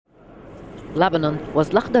Lebanon was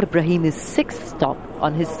Lakhdar Brahimi's sixth stop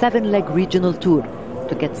on his 7-leg regional tour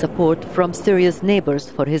to get support from Syria's neighbors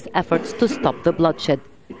for his efforts to stop the bloodshed.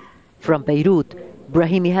 From Beirut,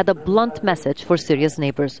 Brahimi had a blunt message for Syria's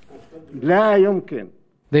neighbors.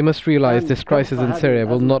 They must realize this crisis in Syria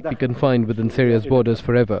will not be confined within Syria's borders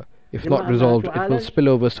forever. If not resolved, it will spill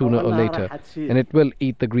over sooner or later, and it will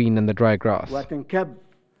eat the green and the dry grass.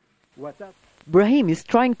 Brahimi is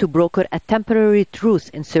trying to broker a temporary truce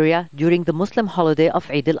in Syria during the Muslim holiday of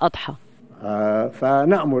Eid al-Adha.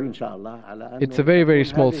 It's a very, very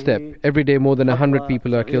small step. Every day more than 100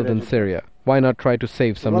 people are killed in Syria. Why not try to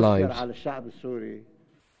save some lives?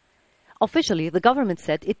 Officially, the government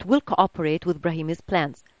said it will cooperate with Brahimi's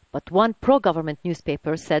plans. But one pro-government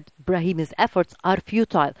newspaper said Brahimi's efforts are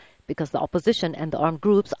futile because the opposition and the armed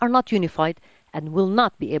groups are not unified and will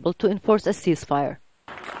not be able to enforce a ceasefire.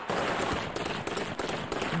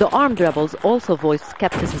 The armed rebels also voiced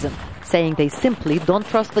skepticism, saying they simply don't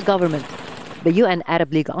trust the government. The UN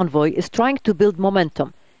Arab League envoy is trying to build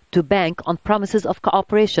momentum, to bank on promises of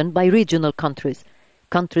cooperation by regional countries.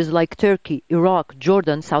 Countries like Turkey, Iraq,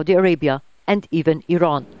 Jordan, Saudi Arabia, and even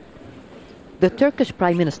Iran. The Turkish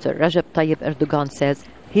Prime Minister Recep Tayyip Erdogan says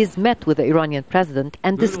he's met with the Iranian president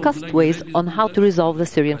and discussed ways on how to resolve the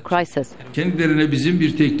Syrian crisis.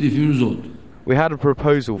 We had a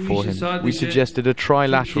proposal for him. We suggested a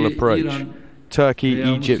trilateral approach. Turkey,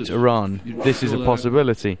 Egypt, Iran. This is a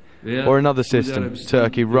possibility. Or another system,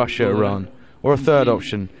 Turkey, Russia, Iran. Or a third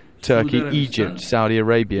option, Turkey, Egypt, Saudi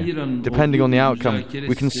Arabia. Depending on the outcome,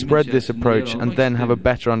 we can spread this approach and then have a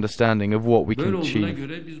better understanding of what we can achieve.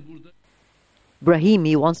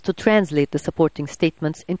 Brahimi wants to translate the supporting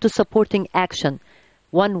statements into supporting action.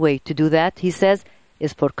 One way to do that, he says,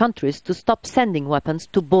 is for countries to stop sending weapons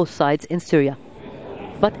to both sides in Syria.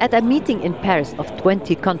 But at a meeting in Paris of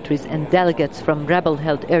 20 countries and delegates from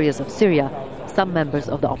rebel-held areas of Syria, some members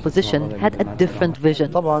of the opposition had a different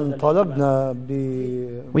vision.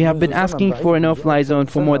 We have been asking for a no-fly zone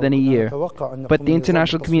for more than a year, but the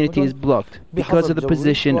international community is blocked because of the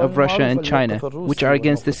position of Russia and China, which are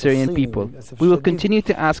against the Syrian people. We will continue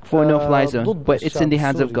to ask for a no-fly zone, but it's in the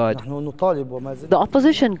hands of God. The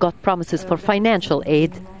opposition got promises for financial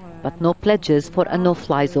aid, but no pledges for a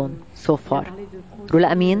no-fly zone so far.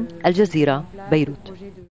 Rula, Amin, Al Jazeera, Beirut.